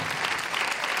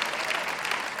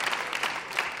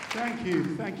Thank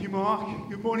you, Mark.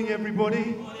 Good morning,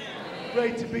 everybody.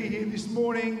 Great to be here this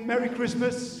morning. Merry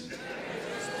Christmas.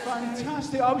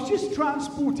 Fantastic. I was just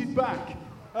transported back,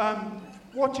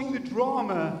 watching the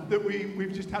drama that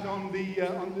we've just had on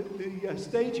the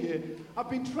stage here. I've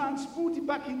been transported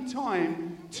back in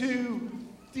time to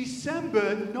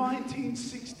December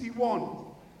 1961,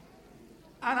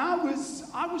 and I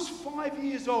was 5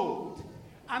 years old.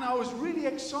 And I was really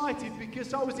excited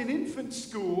because I was in infant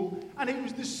school and it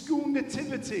was the school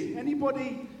nativity.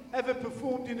 Anybody ever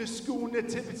performed in a school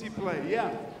nativity play?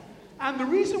 Yeah. And the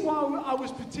reason why I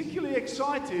was particularly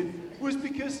excited was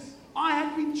because I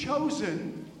had been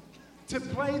chosen to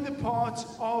play the part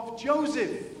of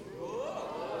Joseph.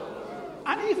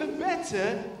 And even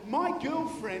better, my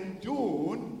girlfriend,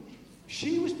 Dawn,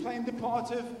 she was playing the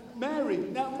part of Mary.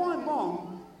 Now, my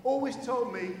mom always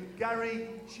told me, Gary,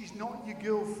 she's not your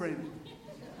girlfriend.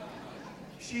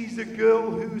 She's a girl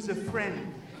who's a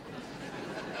friend.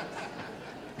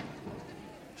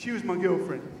 She was my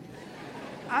girlfriend.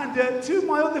 And two of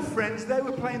my other friends, they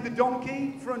were playing the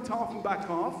donkey, front half and back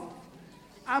half.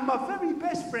 And my very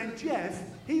best friend, Jeff,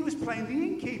 he was playing the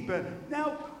innkeeper.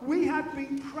 Now, we had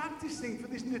been practicing for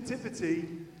this nativity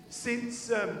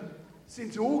since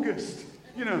August,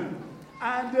 you know.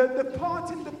 And the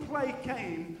part in the play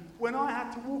came when I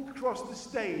had to walk across the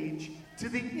stage to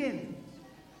the inn.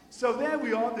 So there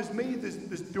we are, there's me,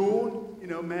 there's Dawn, you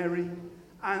know, Mary,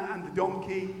 and the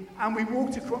donkey. And we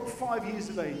walked across, 5 years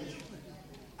of age.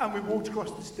 And we walked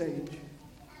across the stage.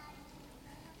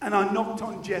 And I knocked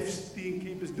on Jeff's, the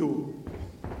innkeeper's door.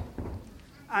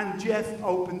 And Jeff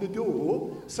opened the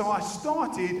door. So I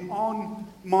started on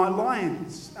my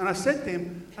lines. And I said to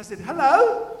him,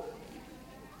 hello?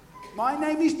 My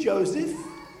name is Joseph.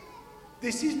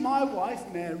 This is my wife,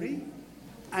 Mary,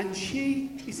 and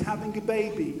she is having a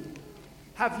baby.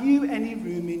 Have you any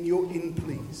room in your inn,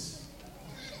 please?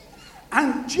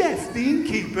 And Jeff, the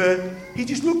innkeeper, he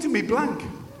just looked at me blank.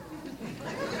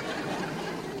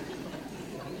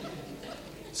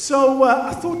 So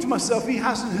I thought to myself, he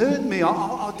hasn't heard me.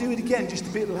 I'll do it again, just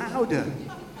a bit louder.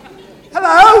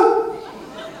 Hello?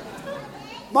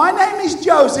 My name is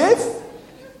Joseph.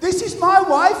 This is my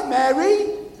wife,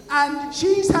 Mary, and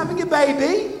she's having a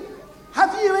baby.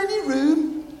 Have you any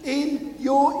room in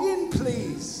your inn,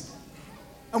 please?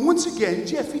 And once again,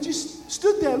 Jeffy just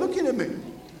stood there looking at me.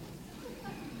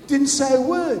 Didn't say a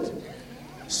word.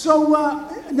 So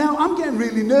now I'm getting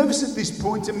really nervous at this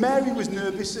point, and Mary was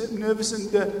nervous, and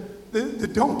the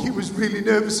donkey was really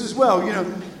nervous as well, you know.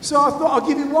 So I thought I'll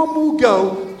give it one more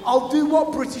go. I'll do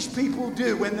what British people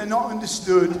do when they're not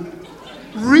understood.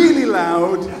 Really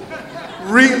loud,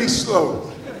 really slow.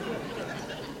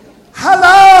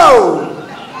 Hello!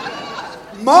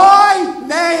 My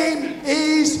name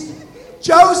is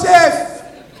Joseph.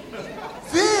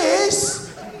 This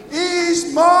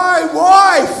is my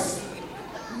wife,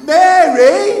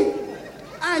 Mary,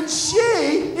 and she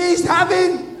is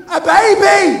having a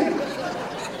baby.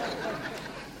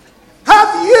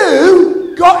 Have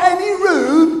you got any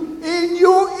room in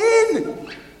your inn,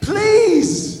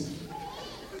 please?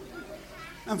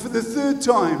 And for the third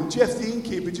time, Jeff, the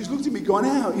innkeeper, just looked at me, gone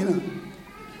out, you know.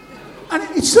 And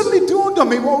it suddenly dawned on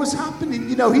me what was happening.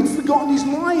 You know, he'd forgotten his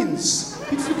lines.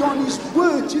 He'd forgotten his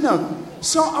words, you know.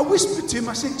 So I whispered to him,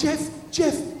 I said,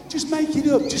 Jeff, just make it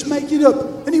up, just make it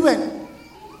up. And he went,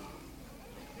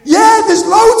 yeah, there's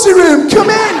loads of room, come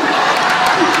in.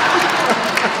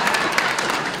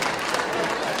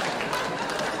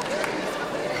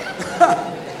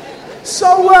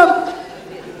 So,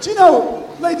 do you know,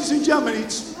 ladies and gentlemen,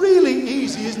 it's really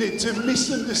easy, isn't it, to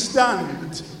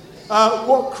misunderstand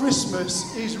what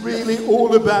Christmas is really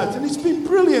all about. And it's been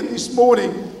brilliant this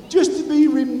morning just to be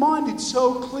reminded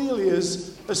so clearly,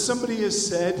 as somebody has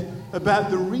said, about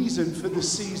the reason for the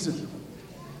season.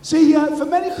 See, for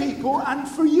many people, and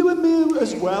for you and me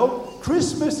as well,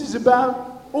 Christmas is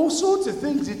about all sorts of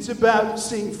things. It's about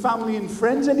seeing family and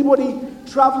friends. Anybody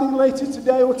travelling later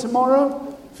today or tomorrow?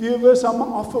 A few of us, I'm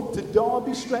off up to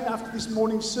Derby straight after this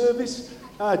morning's service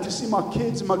to see my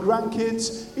kids and my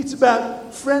grandkids. It's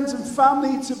about friends and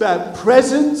family. It's about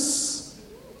presents.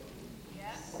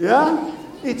 Yeah?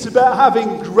 It's about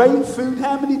having great food.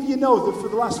 How many of you know that for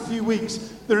the last few weeks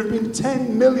there have been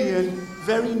 10 million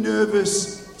very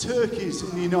nervous turkeys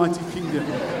in the United Kingdom?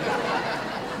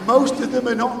 Most of them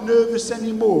are not nervous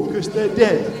anymore because they're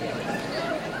dead.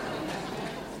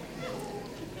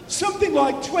 Something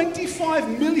like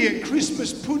 25 million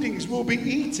Christmas puddings will be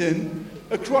eaten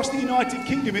across the United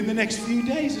Kingdom in the next few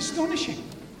days. Astonishing.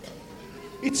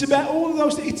 It's about all of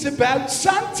those things. It's about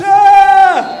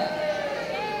Santa!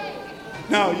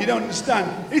 No, you don't understand.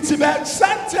 It's about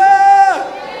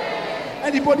Santa!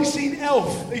 Anybody seen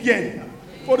Elf again?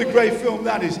 What a great film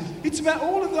that is. It's about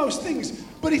all of those things,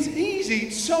 but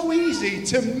it's so easy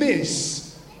to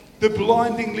miss the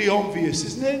blindingly obvious,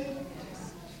 isn't it?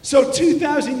 So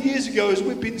 2,000 years ago, as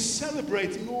we've been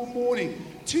celebrating all morning,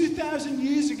 2,000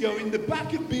 years ago in the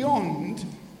back of beyond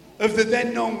of the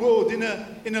then known world, in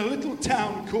a little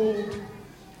town called,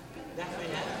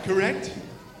 correct?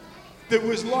 That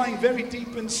was lying very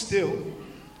deep and still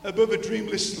above a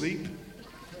dreamless sleep.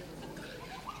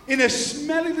 In a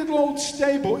smelly little old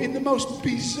stable, in the most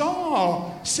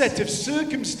bizarre set of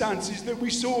circumstances that we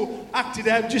saw acted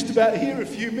out just about here a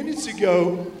few minutes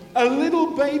ago, a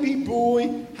little baby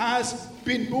boy has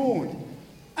been born.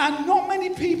 And not many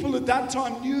people at that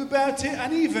time knew about it,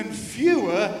 and even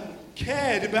fewer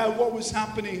cared about what was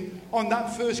happening on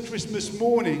that first Christmas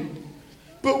morning.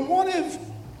 But one of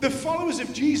the followers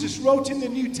of Jesus wrote in the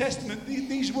New Testament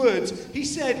these words. He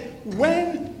said,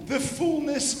 when the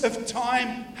fullness of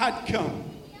time had come,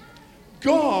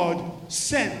 God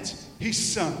sent his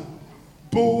son,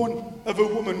 born of a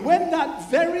woman. When that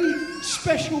very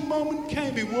special moment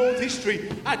came in world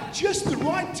history, at just the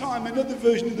right time, another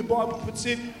version of the Bible puts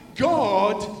it,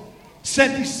 God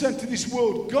sent his son to this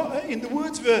world. God, in the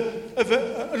words of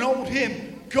an old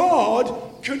hymn,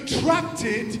 God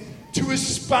contracted to a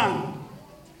span,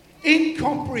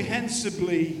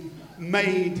 incomprehensibly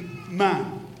made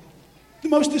man. The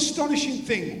most astonishing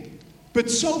thing, but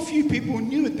so few people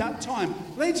knew at that time.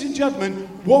 Ladies and gentlemen,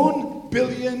 1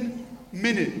 billion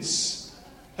minutes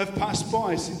have passed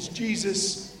by since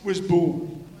Jesus was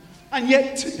born. And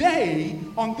yet today,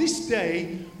 on this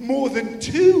day, more than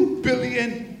 2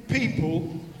 billion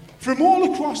people from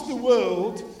all across the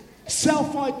world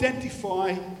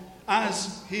self-identify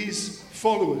as his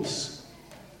followers.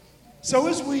 So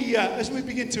as we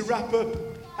begin to wrap up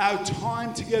our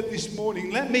time together this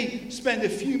morning, let me spend a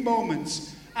few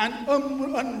moments and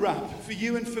unwrap for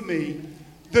you and for me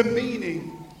the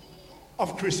meaning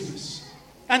of Christmas.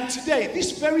 And today,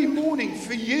 this very morning,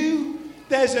 for you,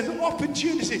 there's an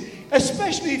opportunity,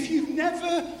 especially if you've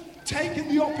never taken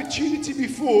the opportunity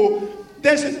before,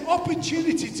 there's an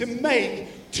opportunity to make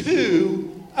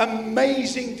 2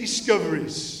 amazing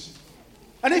discoveries.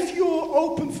 And if you're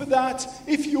open for that,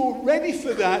 if you're ready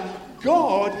for that,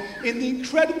 God, in the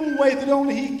incredible way that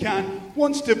only he can,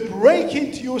 wants to break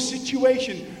into your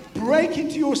situation, break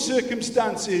into your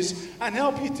circumstances, and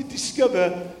help you to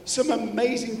discover some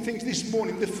amazing things this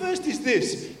morning. The first is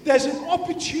this. There's an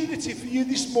opportunity for you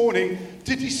this morning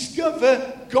to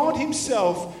discover God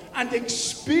himself and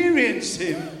experience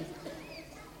him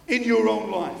in your own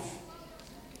life.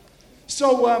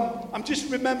 So I'm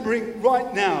just remembering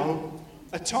right now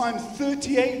a time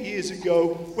 38 years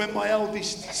ago when my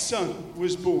eldest son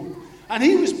was born. And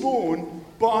he was born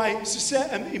by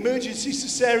an emergency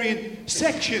cesarean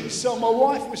section. So my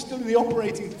wife was still in the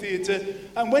operating theatre.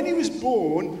 And when he was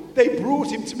born, they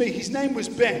brought him to me. His name was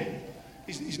Ben.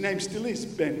 His name still is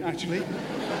Ben, actually.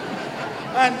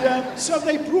 And so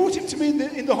they brought him to me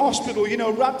in the hospital, you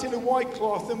know, wrapped in a white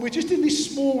cloth. And we're just in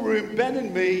this small room, Ben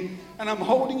and me. And I'm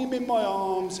holding him in my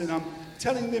arms and I'm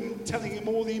telling him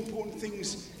all the important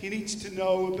things he needs to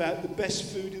know about the best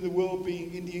food in the world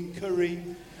being Indian curry.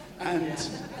 And,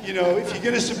 you know, if you're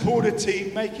going to support a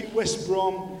team, make it West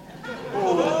Brom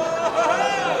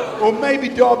or maybe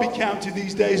Derby County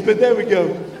these days, but there we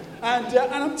go. And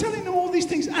I'm telling him all these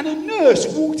things. And a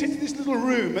nurse walked into this little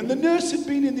room, and the nurse had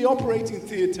been in the operating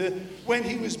theatre when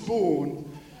he was born.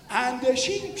 And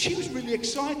she was really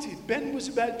excited. Ben was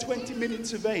about 20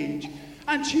 minutes of age.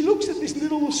 And she looks at this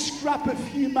little scrap of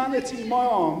humanity in my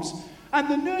arms, and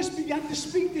the nurse began to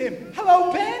speak to him.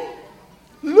 Hello, Ben.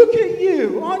 Look at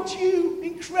you. Aren't you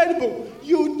incredible?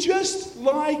 You're just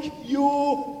like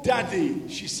your daddy,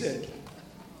 she said.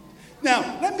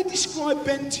 Now, let me describe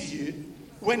Ben to you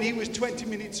when he was 20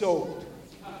 minutes old.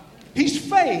 His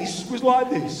face was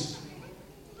like this.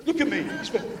 Look at me.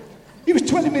 He was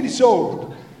 20 minutes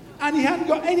old, and he hadn't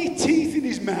got any teeth in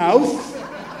his mouth.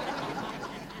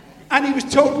 And he was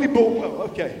totally bald. Well,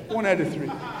 okay, 1 out of 3.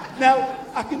 Now,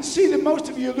 I can see that most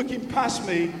of you are looking past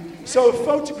me, so a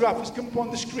photograph has come up on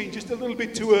the screen just a little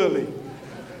bit too early.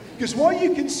 Because what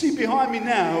you can see behind me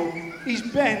now is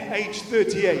Ben, age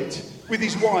 38, with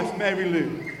his wife, Mary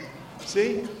Lou.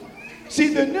 See?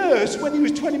 See, the nurse, when he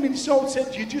was 20 minutes old,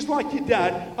 said, "You're just like your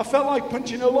dad." I felt like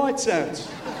punching her lights out.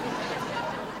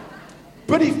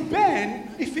 But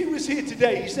if he was here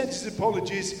today, he sends his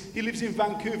apologies. He lives in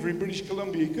Vancouver in British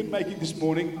Columbia. He couldn't make it this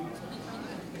morning.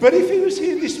 But if he was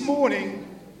here this morning,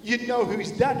 you'd know who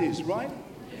his dad is, right?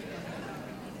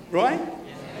 Right?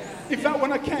 In fact,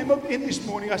 when I came up in this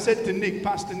morning, I said to Nick,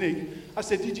 Pastor Nick, I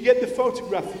said, did you get the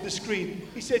photograph of the screen?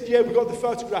 He said, yeah, we got the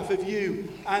photograph of you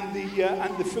and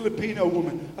the Filipino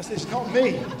woman. I said, it's not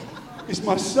me. It's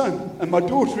my son and my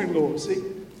daughter-in-law, see?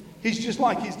 He's just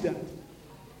like his dad.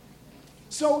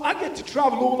 So I get to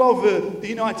travel all over the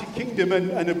United Kingdom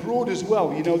and abroad as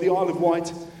well, you know, the Isle of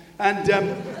Wight. And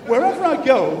wherever I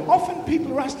go, often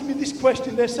people are asking me this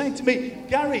question. They're saying to me,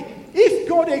 Gary, if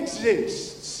God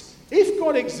exists,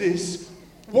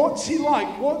 what's he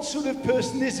like? What sort of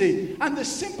person is he? And the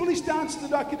simplest answer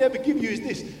that I could ever give you is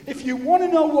this. If you want to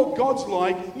know what God's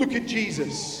like, look at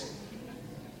Jesus.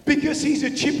 Because he's a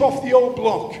chip off the old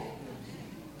block.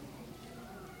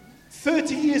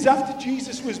 30 years after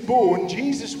Jesus was born,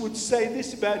 Jesus would say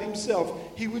this about himself.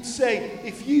 He would say,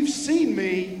 if you've seen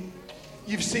me,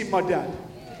 you've seen my dad.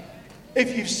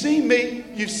 If you've seen me,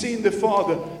 you've seen the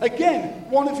Father. Again,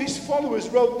 one of his followers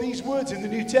wrote these words in the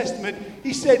New Testament.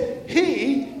 He said,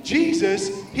 Jesus,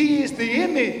 he is the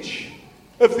image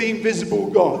of the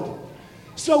invisible God.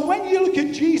 So when you look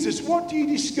at Jesus, what do you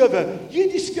discover?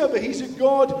 You discover he's a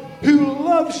God who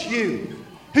loves you,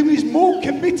 who is more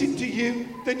committed to you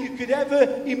than you could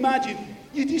ever imagine.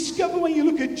 You discover when you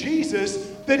look at Jesus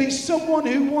that he's someone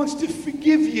who wants to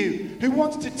forgive you, who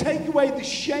wants to take away the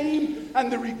shame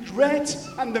and the regret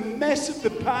and the mess of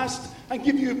the past and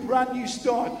give you a brand new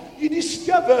start. You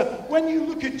discover when you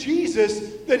look at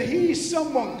Jesus that he is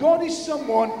someone, God is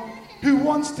someone who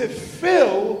wants to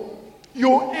fill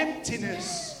your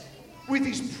emptiness with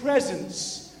his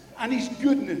presence and his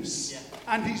goodness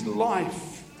and his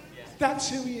life. That's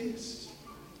who he is.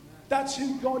 That's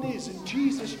who God is. And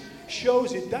Jesus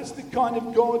shows it. That's the kind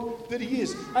of God that he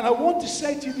is. And I want to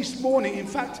say to you this morning, in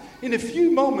fact, in a few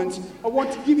moments, I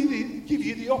want to give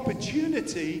you the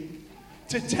opportunity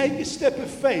to take a step of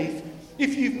faith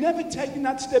if you've never taken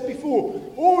that step before,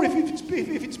 or if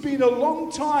it's been a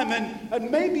long time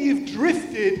and maybe you've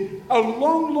drifted a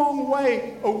long, long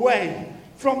way away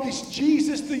from this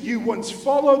Jesus that you once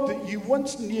followed, that you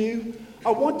once knew.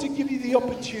 I want to give you the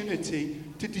opportunity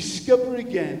to discover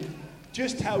again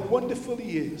just how wonderful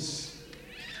he is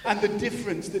and the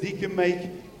difference that he can make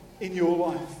in your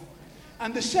life.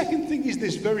 And the second thing is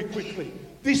this, very quickly.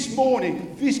 This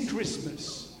morning, this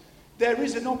Christmas, there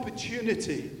is an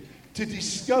opportunity to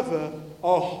discover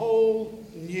a whole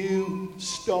new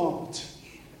start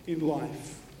in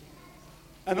life.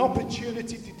 An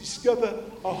opportunity to discover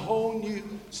a whole new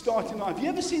start in life. You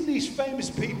ever seen these famous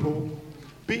people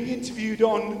being interviewed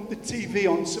on the TV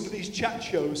on some of these chat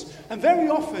shows? And very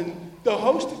often, the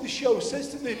host of the show says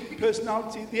to the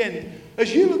personality at the end,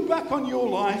 as you look back on your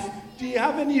life, do you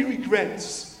have any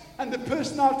regrets? And the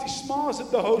personality smiles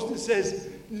at the host and says,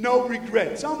 no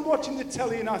regrets. I'm watching the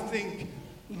telly and I think,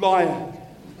 liar.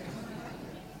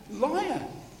 Liar.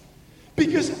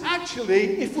 Because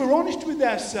actually, if we're honest with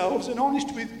ourselves and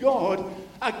honest with God,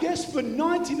 I guess for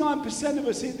 99% of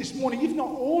us here this morning, if not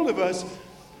all of us,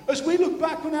 as we look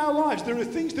back on our lives, there are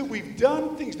things that we've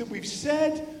done, things that we've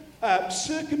said,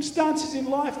 circumstances in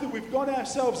life that we've got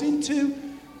ourselves into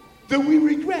that we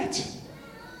regret.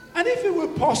 And if it were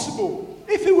possible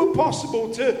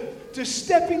to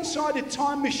step inside a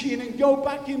time machine and go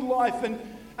back in life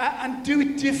and do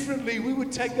it differently, we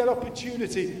would take that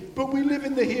opportunity. But we live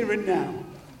in the here and now.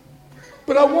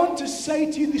 But I want to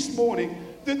say to you this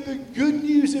morning that the good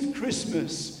news of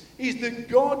Christmas is that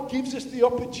God gives us the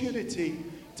opportunity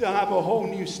to have a whole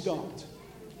new start.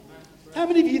 How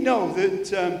many of you know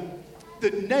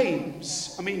that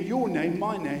names, I mean your name,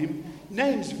 my name,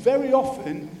 names very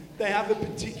often, they have a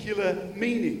particular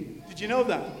meaning. Did you know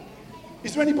that?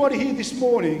 Is there anybody here this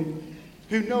morning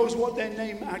who knows what their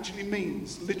name actually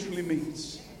means, literally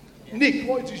means? Nick,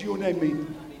 what does your name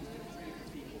mean?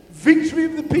 Victory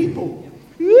of the people.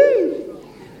 Woo!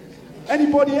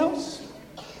 Anybody else?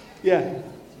 Yeah.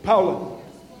 Paula.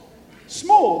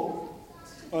 Small.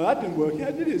 Oh, that didn't work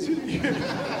out, did it?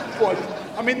 What?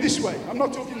 I mean this way. I'm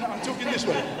talking this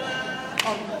way.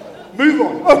 Move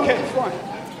on. Okay, fine.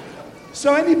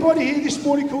 So anybody here this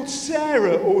morning called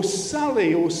Sarah or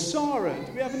Sally or Sarah?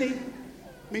 Do we have any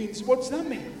means? What does that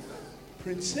mean?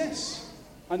 Princess.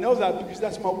 I know that because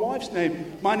that's my wife's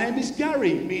name. My name is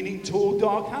Gary, meaning tall,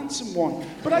 dark, handsome one.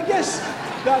 But I guess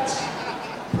that's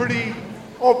pretty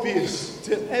obvious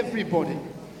to everybody.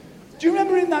 Do you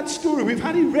remember in that story, we've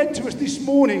had it read to us this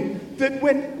morning, that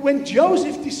when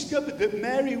Joseph discovered that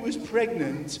Mary was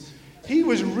pregnant, he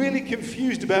was really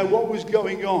confused about what was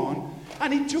going on.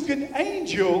 And he took an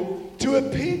angel to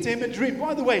appear to him in a dream.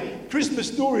 By the way, Christmas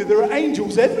story, there are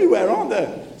angels everywhere, aren't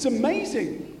there? It's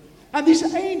amazing. And this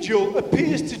angel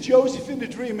appears to Joseph in a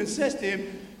dream and says to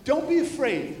him, don't be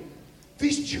afraid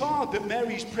This child that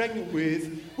Mary's pregnant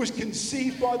with was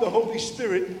conceived by the Holy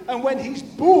Spirit. And when he's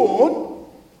born,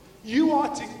 you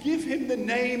are to give him the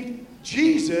name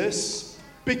Jesus,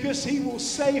 because he will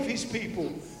save his people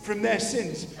from their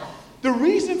sins. The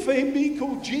reason for him being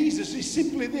called Jesus is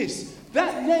simply this.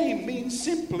 That name means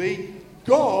simply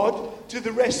God to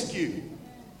the rescue.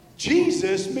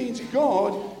 Jesus means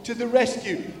God to the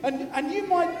rescue. And you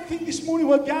might think this morning,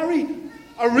 well, Gary,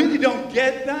 I really don't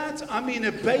get that. I mean,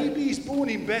 a baby is born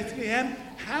in Bethlehem.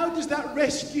 How does that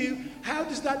rescue, how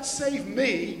does that save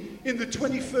me in the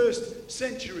 21st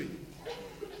century?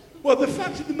 Well, the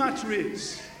fact of the matter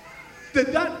is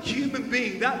that human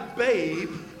being, that babe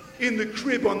in the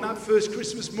crib on that first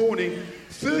Christmas morning,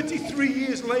 33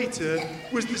 years later,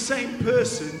 was the same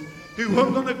person who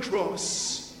hung on a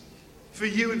cross for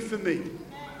you and for me.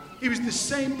 He was the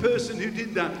same person who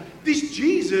did that. This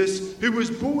Jesus, who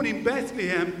was born in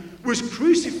Bethlehem, was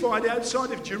crucified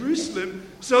outside of Jerusalem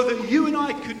so that you and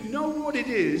I could know what it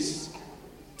is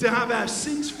to have our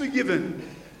sins forgiven,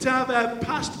 to have our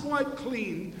past wiped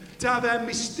clean, to have our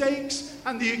mistakes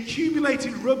and the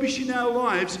accumulated rubbish in our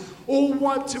lives all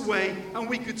wiped away, and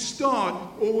we could start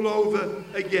all over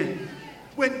again.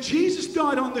 When Jesus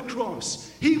died on the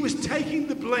cross, he was taking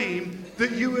the blame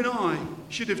that you and I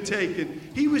should have taken.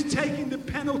 He was taking the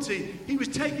penalty. He was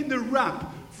taking the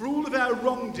rap for all of our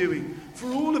wrongdoing,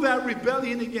 for all of our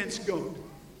rebellion against God.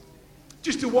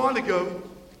 Just a while ago,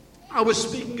 I was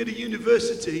speaking at a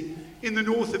university in the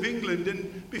north of England,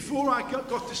 and before I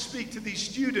got to speak to these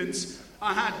students,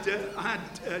 I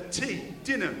had tea,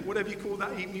 dinner, whatever you call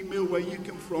that evening meal where you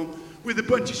come from, with a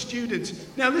bunch of students.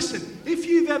 Now listen, if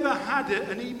you've ever had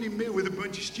an evening meal with a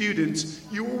bunch of students,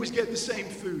 you always get the same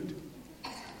food.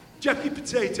 Jacket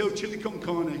potato, chili con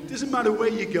carne. Doesn't matter where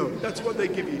you go, that's what they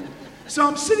give you. So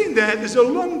I'm sitting there, there's a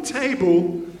long table,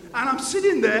 and I'm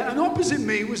sitting there, and opposite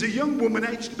me was a young woman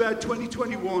aged about 20,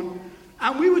 21,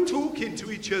 and we were talking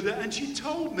to each other, and she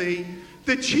told me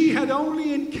that she had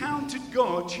only encountered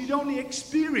God, she'd only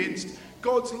experienced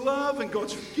God's love and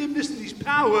God's forgiveness and his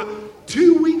power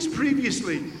 2 weeks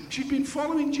previously. She'd been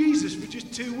following Jesus for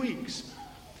just 2 weeks.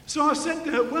 So I said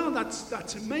to her, well,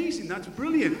 that's amazing, that's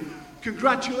brilliant.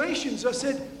 Congratulations. I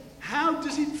said, how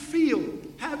does it feel?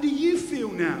 How do you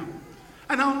feel now?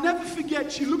 And I'll never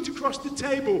forget, she looked across the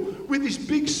table with this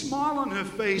big smile on her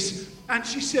face, and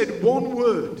she said one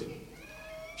word.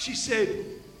 She said,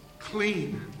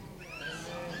 clean.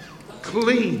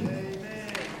 Clean.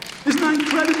 Isn't that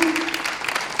incredible?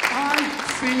 I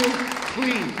feel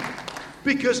clean.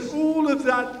 Because all of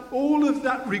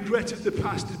that regret of the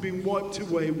past has been wiped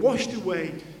away, washed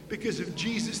away because of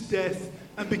Jesus' death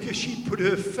and because she put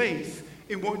her faith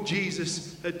in what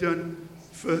Jesus had done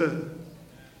for her.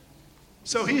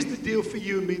 So here's the deal for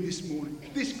you and me this morning.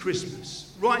 This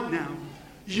Christmas, right now,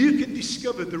 you can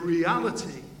discover the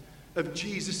reality of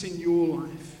Jesus in your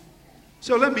life.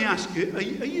 So let me ask you, are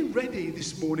you ready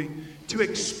this morning to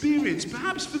experience,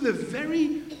 perhaps for the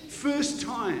very first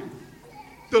time,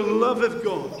 the love of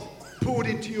God poured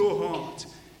into your heart,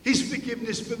 his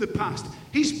forgiveness for the past,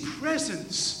 his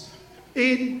presence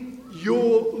in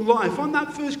your life? On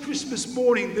that first Christmas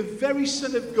morning, the very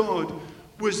Son of God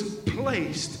was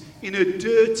placed in a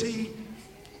dirty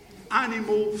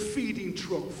animal feeding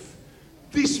trough.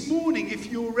 This morning, if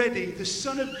you're ready, the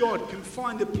Son of God can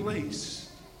find a place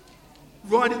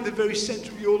right at the very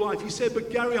center of your life. You say, but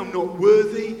Gary, I'm not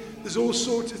worthy. There's all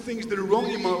sorts of things that are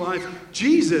wrong in my life.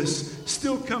 Jesus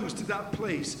still comes to that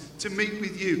place to meet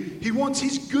with you. He wants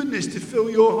his goodness to fill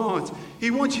your heart. He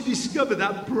wants you to discover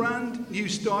that brand new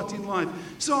start in life.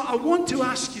 So I want to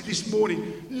ask you this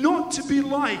morning not to be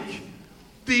like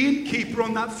the innkeeper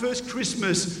on that first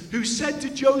Christmas who said to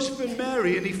Joseph and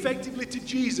Mary and effectively to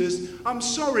Jesus, I'm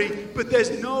sorry, but there's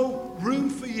no room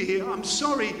for you here. I'm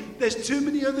sorry, there's too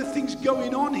many other things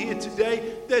going on here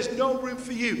today. There's no room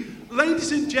for you.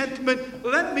 Ladies and gentlemen,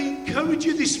 let me encourage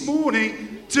you this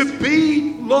morning to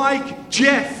be like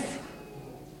Jeff.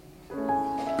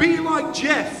 Be like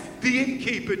Jeff, the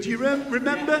innkeeper. Do you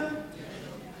remember?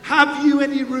 Have you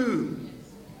any room?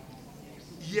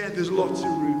 Yeah, there's lots of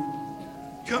room.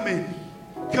 Come in.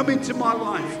 Come into my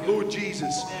life, Lord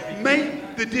Jesus.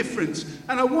 Make the difference.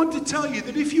 And I want to tell you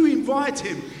that if you invite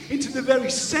him into the very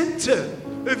center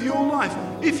of your life,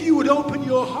 if you would open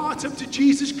your heart up to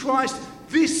Jesus Christ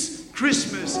this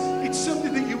Christmas, it's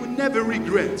something that you would never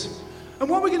regret. And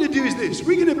what we're going to do is this.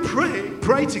 We're going to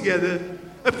pray together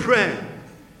a prayer.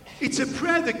 It's a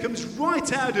prayer that comes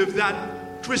right out of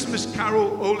that Christmas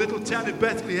carol, O Little Town of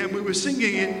Bethlehem. We were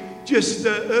singing it just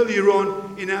earlier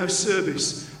on in our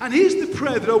service. And here's the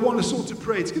prayer that I want us all to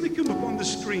pray. It's going to come up on the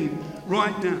screen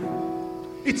right now.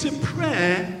 It's a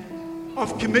prayer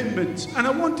of commitment. And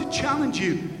I want to challenge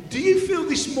you. Do you feel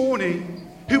this morning,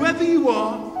 whoever you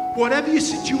are, whatever your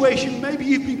situation, maybe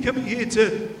you've been coming here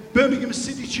to Birmingham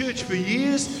City Church for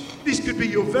years. This could be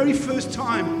your very first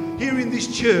time here in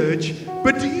this church.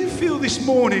 But do you feel this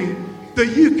morning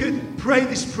that you could pray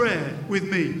this prayer with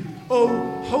me? Oh,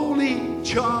 holy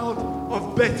child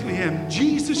of Bethlehem,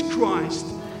 Jesus Christ,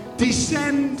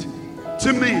 descend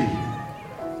to me.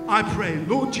 I pray,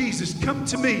 Lord Jesus, come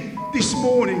to me this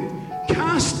morning.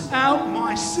 Cast out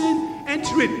my sin,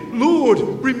 enter in. Lord,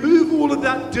 remove all of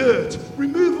that dirt.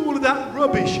 Remove all of that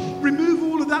rubbish. Remove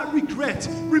all of that regret.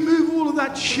 Remove all of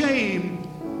that shame.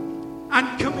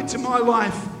 And come into my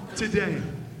life today.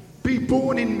 Be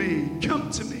born in me. Come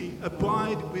to me.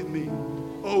 Abide with me.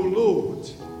 Oh Lord,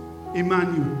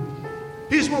 Emmanuel.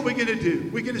 Here's what we're going to do.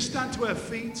 We're going to stand to our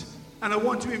feet. And I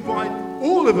want to invite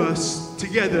all of us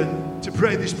together to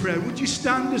pray this prayer. Would you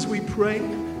stand as we pray?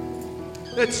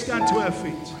 Let's stand to our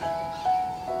feet.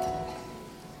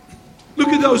 Look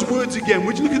at those words again.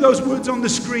 Would you look at those words on the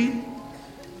screen?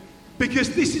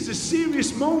 Because this is a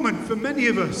serious moment for many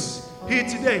of us here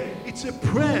today. It's a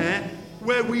prayer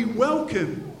where we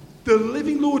welcome the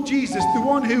living Lord Jesus, the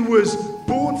one who was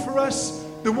born for us,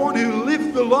 the one who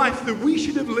lived the life that we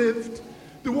should have lived,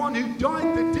 the one who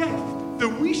died the death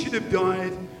that we should have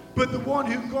died, but the one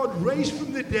who God raised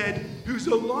from the dead, who's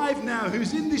alive now,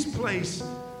 who's in this place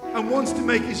and wants to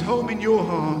make his home in your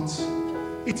heart.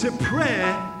 It's a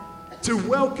prayer to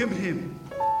welcome him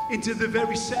into the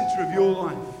very center of your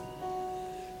life.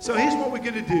 So here's what we're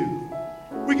going to do.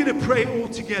 We're going to pray all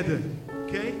together,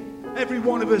 okay? Every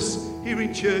one of us here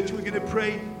in church, we're going to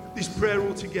pray this prayer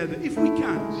all together, if we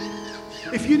can.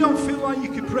 If you don't feel like you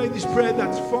can pray this prayer,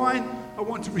 that's fine. I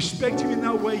want to respect you in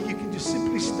that way. You can just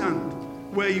simply stand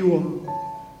where you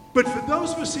are. But for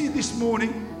those of us here this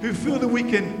morning who feel that we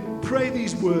can pray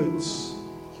these words,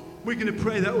 we're going to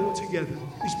pray that all together,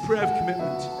 this prayer of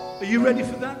commitment. Are you ready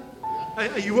for that?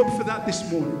 Are you up for that this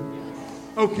morning?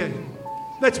 Okay,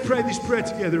 let's pray this prayer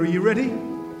together. Are you ready?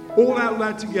 All out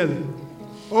loud together.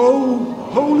 Oh,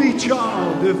 holy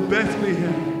child of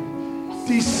Bethlehem,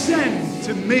 descend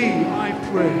to me, I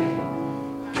pray.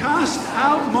 Cast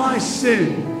out my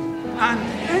sin and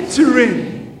enter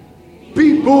in.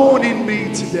 Be born in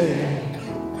me today.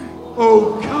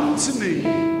 Oh, come to me.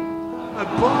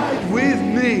 Abide with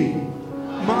me,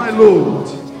 my Lord,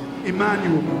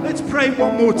 Emmanuel. Let's pray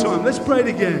one more time. Let's pray it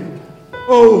again.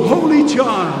 Oh, holy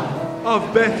child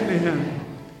of Bethlehem,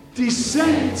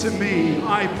 descend to me,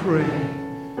 I pray.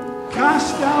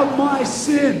 Cast out my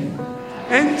sin.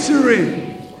 Enter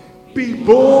in. Be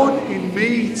born in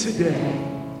me today.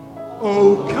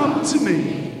 Oh, come to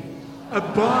me.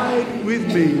 Abide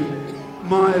with me,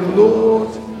 my Lord,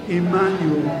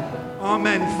 Emmanuel.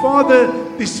 Amen. Father,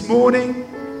 this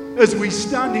morning, as we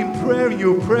stand in prayer in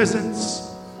your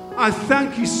presence, I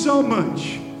thank you so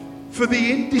much for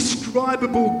the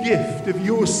indescribable gift of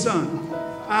your Son,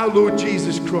 our Lord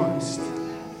Jesus Christ.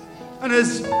 And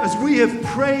as we have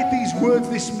prayed these words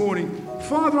this morning,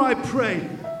 Father, I pray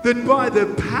that by the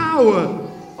power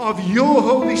of your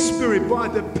Holy Spirit, by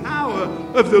the power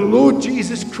of the Lord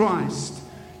Jesus Christ,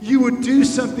 you would do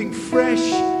something fresh,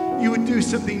 you would do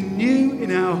something new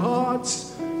in our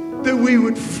hearts, that we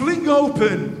would fling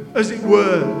open, as it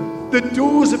were, the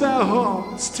doors of our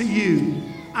hearts to you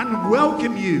and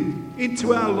welcome you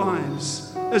into our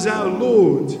lives as our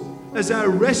Lord, as our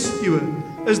rescuer,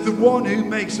 as the one who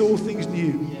makes all things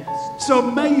new. So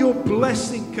may your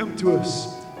blessing come to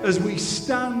us as we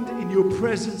stand in your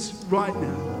presence right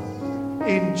now.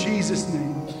 In Jesus'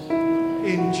 name.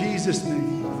 In Jesus'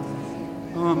 name.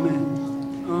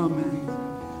 Amen.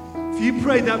 Amen. If you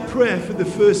prayed that prayer for the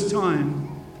first time,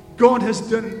 God has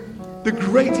done the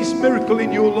greatest miracle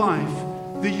in your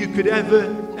life that you could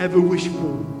ever wish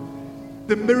for.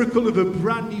 The miracle of a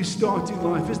brand new start in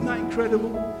life. Isn't that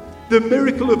incredible? The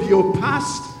miracle of your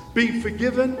past being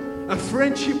forgiven, a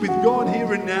friendship with God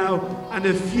here and now, and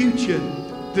a future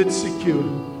that's secure.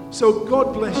 So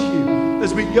God bless you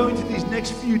as we go into these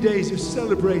next few days of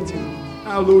celebrating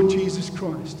our Lord Jesus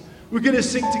Christ. We're going to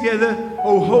sing together,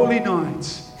 "O Holy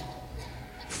Night."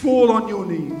 Fall on your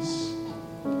knees.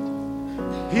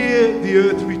 Hear the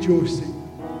earth rejoicing.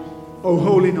 O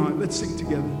Holy Night. Let's sing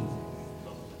together.